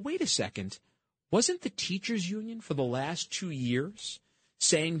thought, well, wait a second. Wasn't the teachers union for the last 2 years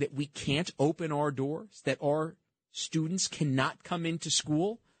saying that we can't open our doors, that our students cannot come into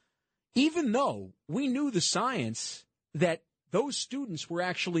school, even though we knew the science that those students were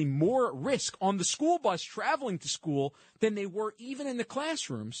actually more at risk on the school bus traveling to school than they were even in the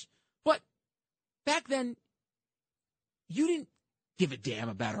classrooms? But back then, you didn't give a damn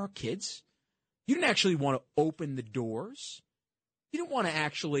about our kids. You didn't actually want to open the doors. You didn't want to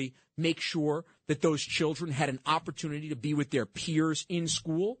actually make sure that those children had an opportunity to be with their peers in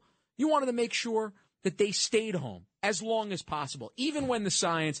school. You wanted to make sure that they stayed home as long as possible, even when the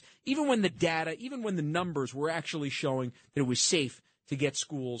science, even when the data, even when the numbers were actually showing that it was safe to get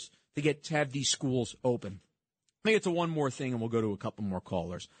schools, to have these schools open. Let me get to one more thing, and we'll go to a couple more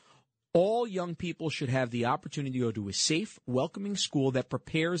callers. All young people should have the opportunity to go to a safe, welcoming school that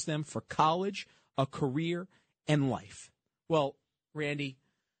prepares them for college, a career, and life. Well, Randy,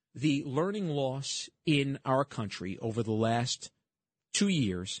 the learning loss in our country over the last 2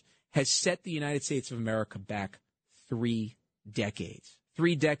 years has set the United States of America back 3 decades.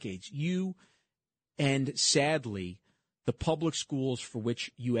 3 decades. You, and sadly, the public schools for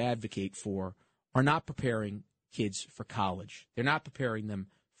which you advocate for, are not preparing kids for college. They're not preparing them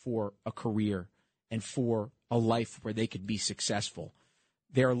for a career and for a life where they could be successful.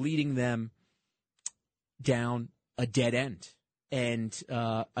 They're leading them down a dead end. And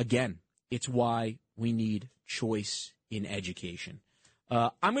again, it's why we need choice in education.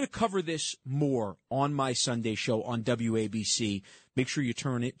 I'm going to cover this more on my Sunday show on WABC. Make sure you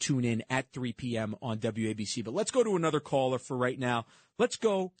tune in at 3 p.m. on WABC. But let's go to another caller for right now. Let's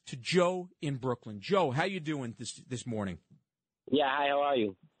go to Joe in Brooklyn. Joe, how you doing this morning? Yeah, hi, how are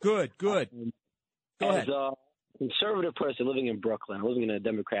you? Good. Go ahead. As a conservative person living in Brooklyn, living in a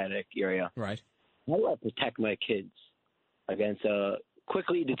Democratic area, right? How do I protect my kids against a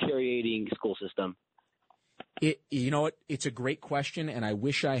quickly deteriorating school system? You know what? It's a great question, and I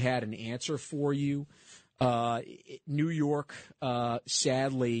wish I had an answer for you. New York,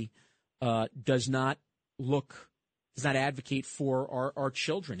 sadly, does not advocate for our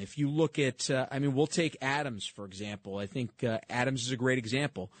children. If you look at, we'll take Adams, for example. I think Adams is a great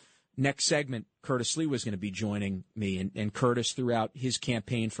example. Next segment, Curtis Lee was going to be joining me, and Curtis, throughout his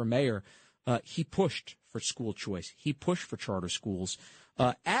campaign for mayor, he pushed for school choice. He pushed for charter schools.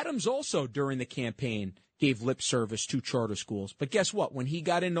 Adams also, during the campaign, gave lip service to charter schools. But guess what? When he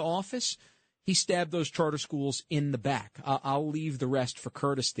got into office, he stabbed those charter schools in the back. I'll leave the rest for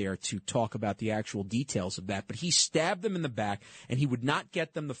Curtis there to talk about the actual details of that. But he stabbed them in the back, and he would not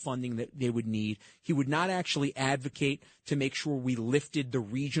get them the funding that they would need. He would not actually advocate to make sure we lifted the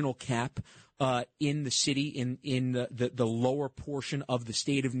regional cap in the city, in the lower portion of the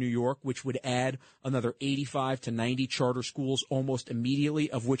state of New York, which would add another 85 to 90 charter schools almost immediately,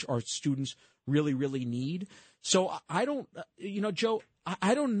 of which our students really, really need. So I don't, Joe,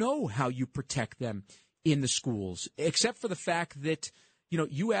 I don't know how you protect them in the schools, except for the fact that,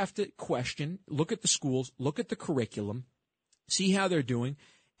 you have to question, look at the schools, look at the curriculum, see how they're doing,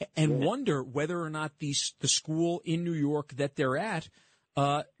 and wonder whether or not the school in New York that they're at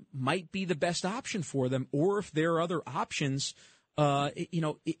might be the best option for them, or if there are other options,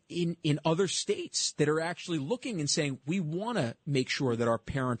 in other states that are actually looking and saying, we want to make sure that our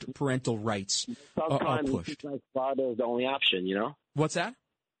parental rights are pushed. Like Florida is the only option, What's that?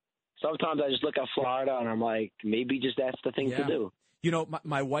 Sometimes I just look at Florida and I'm like, maybe just that's the thing to do.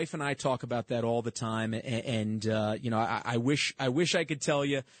 My wife and I talk about that all the time, and I wish I could tell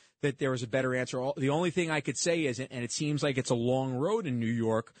you that there was a better answer. The only thing I could say is, and it seems like it's a long road in New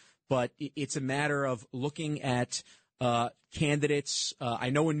York, but it's a matter of looking at candidates.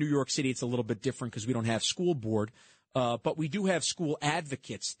 I know in New York City it's a little bit different because we don't have school board, but we do have school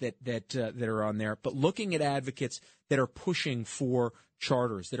advocates that are on there. But looking at advocates that are pushing for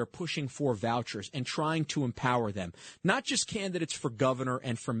charters, that are pushing for vouchers and trying to empower them, not just candidates for governor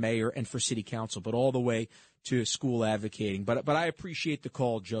and for mayor and for city council, but all the way to school advocating. But I appreciate the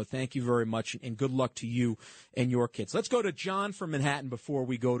call, Joe. Thank you very much, and good luck to you and your kids. Let's go to John from Manhattan before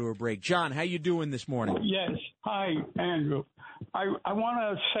we go to a break. John, how you doing this morning? Yes. Hi, Andrew. I want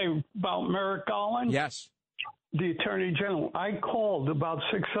to say about Merrick Garland. Yes. The Attorney General. I called about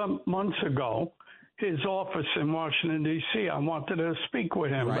 6 months ago his office in Washington, D.C. I wanted to speak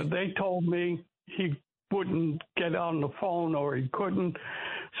with him, but they told me he wouldn't get on the phone or he couldn't.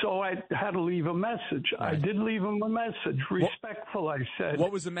 So I had to leave a message. I did leave him a message. Respectful, I said.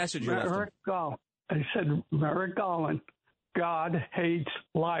 What was the message you left him? Merrick Garland. I said, Merrick Garland, God hates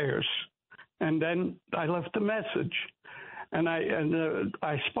liars. And then I left a message. And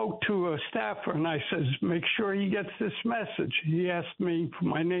I spoke to a staffer, and I says, make sure he gets this message. He asked me for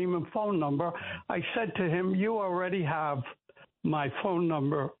my name and phone number. I said to him, you already have my phone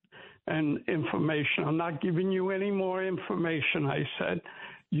number and information. I'm not giving you any more information, I said.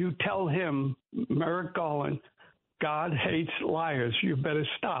 You tell him, Merrick Garland, God hates liars. You better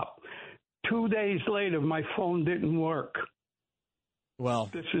stop. 2 days later, my phone didn't work. Well,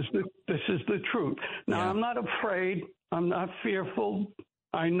 this is the truth. Now, I'm not afraid. I'm not fearful.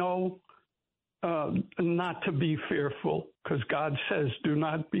 I know not to be fearful, because God says, do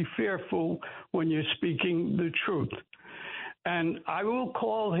not be fearful when you're speaking the truth. And I will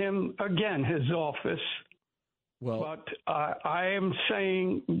call him again, his office. But I am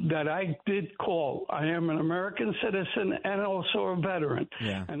saying that I did call. I am an American citizen and also a veteran.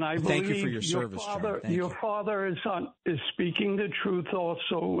 Yeah. And I Thank believe you for your service, your father is speaking the truth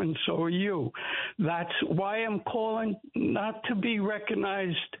also, and so are you. That's why I'm calling, not to be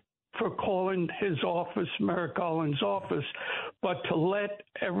recognized for calling his office, Merrick Garland's office, but to let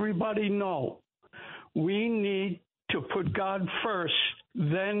everybody know we need to put God first.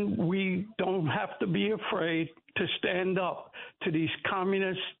 Then we don't have to be afraid to stand up to these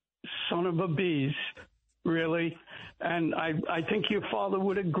communist son of a bees, really. And I think your father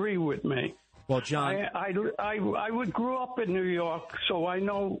would agree with me. Well, John, I grew up in New York, so I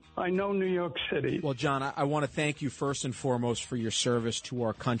know New York City. Well, John, I want to thank you first and foremost for your service to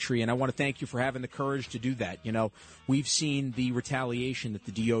our country, and I want to thank you for having the courage to do that. We've seen the retaliation that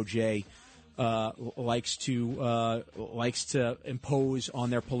the DOJ likes to impose on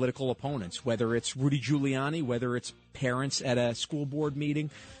their political opponents, whether it's Rudy Giuliani, whether it's parents at a school board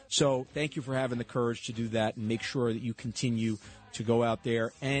meeting. So thank you for having the courage to do that, and make sure that you continue to go out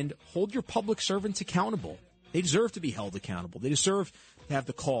there and hold your public servants accountable. They deserve to be held accountable. They deserve to have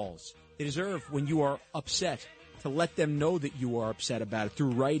the calls. They deserve, when you are upset, to let them know that you are upset about it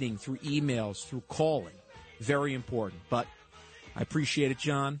through writing, through emails, through calling. Very important. But I appreciate it,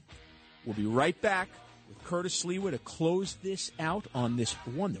 John. We'll be right back with Curtis Sliwa to close this out on this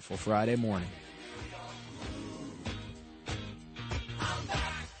wonderful Friday morning.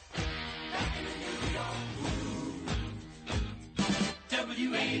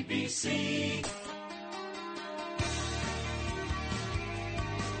 WABC.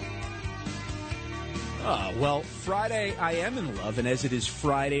 Well, Friday I am in love, and as it is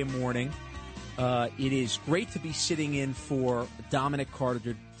Friday morning, It is great to be sitting in for Dominic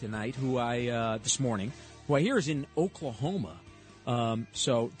Carter tonight, who I hear is in Oklahoma.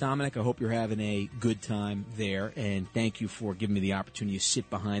 So, Dominic, I hope you're having a good time there, and thank you for giving me the opportunity to sit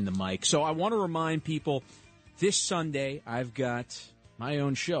behind the mic. So I want to remind people, this Sunday, I've got my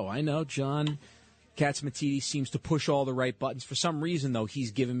own show. I know John Catsimatidis seems to push all the right buttons. For some reason, though,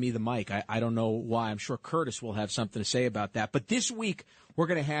 he's given me the mic. I don't know why. I'm sure Curtis will have something to say about that. But this week, we're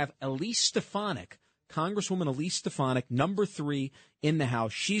going to have Elise Stefanik, Congresswoman Elise Stefanik, number 3 in the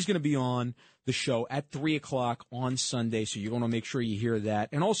House. She's going to be on the show at 3 o'clock on Sunday, so you're going to make sure you hear that.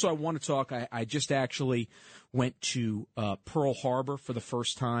 And also, I want to talk, I just actually went to Pearl Harbor for the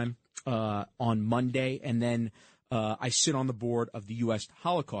first time on Monday, and then I sit on the board of the U.S.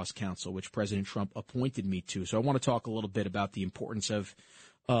 Holocaust Council, which President Trump appointed me to. So I want to talk a little bit about the importance of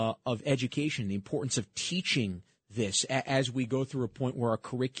education, the importance of teaching this as we go through a point where our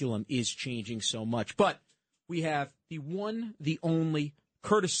curriculum is changing so much. But we have the one, the only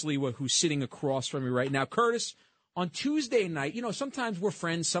Curtis Sliwa, who's sitting across from me right now. Curtis, on Tuesday night, sometimes we're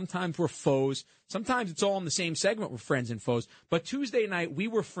friends, sometimes we're foes. Sometimes it's all in the same segment, we're friends and foes. But Tuesday night, we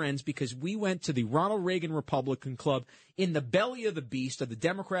were friends because we went to the Ronald Reagan Republican Club in the belly of the beast of the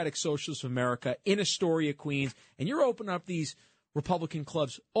Democratic Socialists of America in Astoria, Queens. And you're opening up these Republican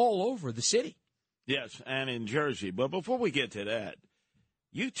clubs all over the city. Yes, and in Jersey. But before we get to that,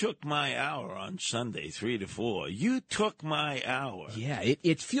 you took my hour on Sunday, 3 to 4. You took my hour. Yeah,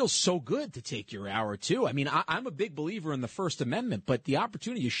 it feels so good to take your hour, too. I mean, I'm a big believer in the First Amendment, but the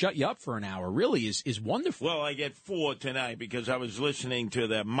opportunity to shut you up for an hour really is wonderful. Well, I get 4 tonight because I was listening to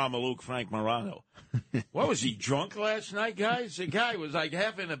the Mamaluke Frank Morano. What, was he drunk last night, guys? The guy was like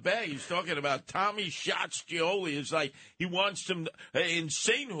half in a bag. He's talking about Tommy Schatz Gioli. It's like he wants some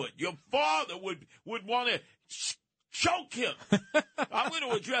insanehood. Your father would want to choke him. I'm going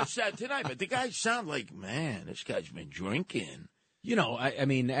to address that tonight, but the guys sound like, man, this guy's been drinking. I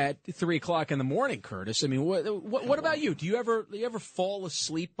mean, at 3 o'clock in the morning, Curtis. I mean, what about you? Do you ever fall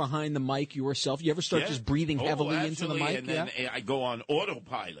asleep behind the mic yourself? You ever start just breathing heavily into the mic? And then I go on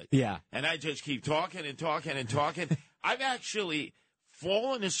autopilot. Yeah. And I just keep talking and talking and talking. I've actually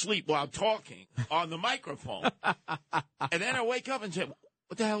fallen asleep while talking on the microphone. And then I wake up and say,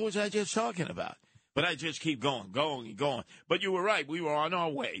 what the hell was I just talking about? But I just keep going. But you were right. We were on our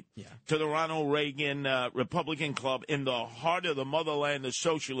way to the Ronald Reagan Republican Club in the heart of the motherland of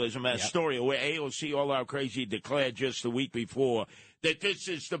socialism, Astoria, where AOC All Out Crazy declared just the week before that this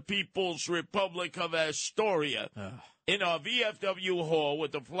is the People's Republic of Astoria. In our VFW hall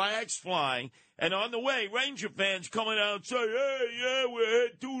with the flags flying, and on the way, Ranger fans coming out and saying, hey, we're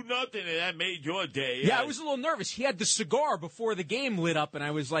 2-0, and that made your day. Yeah, I was a little nervous. He had the cigar before the game lit up, and I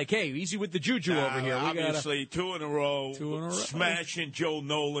was like, hey, easy with the juju over here. Obviously, 2 in a row. Smashing Joe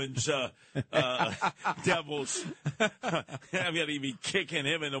Nolan's Devils. I'm going to be kicking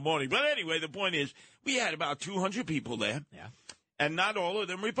him in the morning. But anyway, the point is, we had about 200 people there. Yeah. And not all of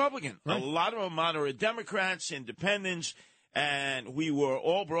them Republican. Right. A lot of them moderate Democrats, independents, and we were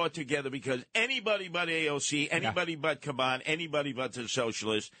all brought together because anybody but AOC, anybody but Caban, anybody but the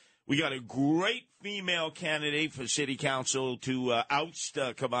socialists. We got a great female candidate for city council to oust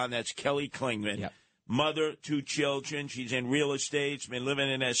Caban. That's Kelly Klingman. Yep. Mother, 2 children. She's in real estate. She's been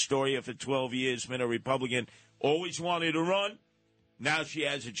living in Astoria for 12 years, been a Republican. Always wanted to run. Now she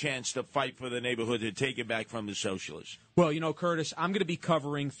has a chance to fight for the neighborhood to take it back from the socialists. Well, Curtis, I'm going to be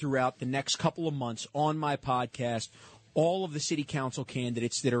covering throughout the next couple of months on my podcast all of the city council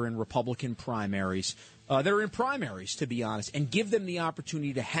candidates that are in Republican primaries, to be honest, and give them the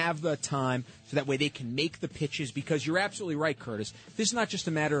opportunity to have the time so that way they can make the pitches, because you're absolutely right, Curtis. This is not just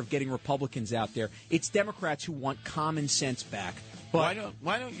a matter of getting Republicans out there. It's Democrats who want common sense back. But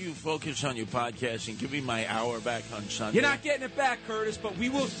why don't you focus on your podcast and give me my hour back on Sunday? You're not getting it back, Curtis, but we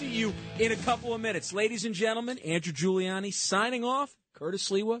will see you in a couple of minutes. Ladies and gentlemen, Andrew Giuliani signing off. Curtis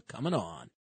Sliwa coming on.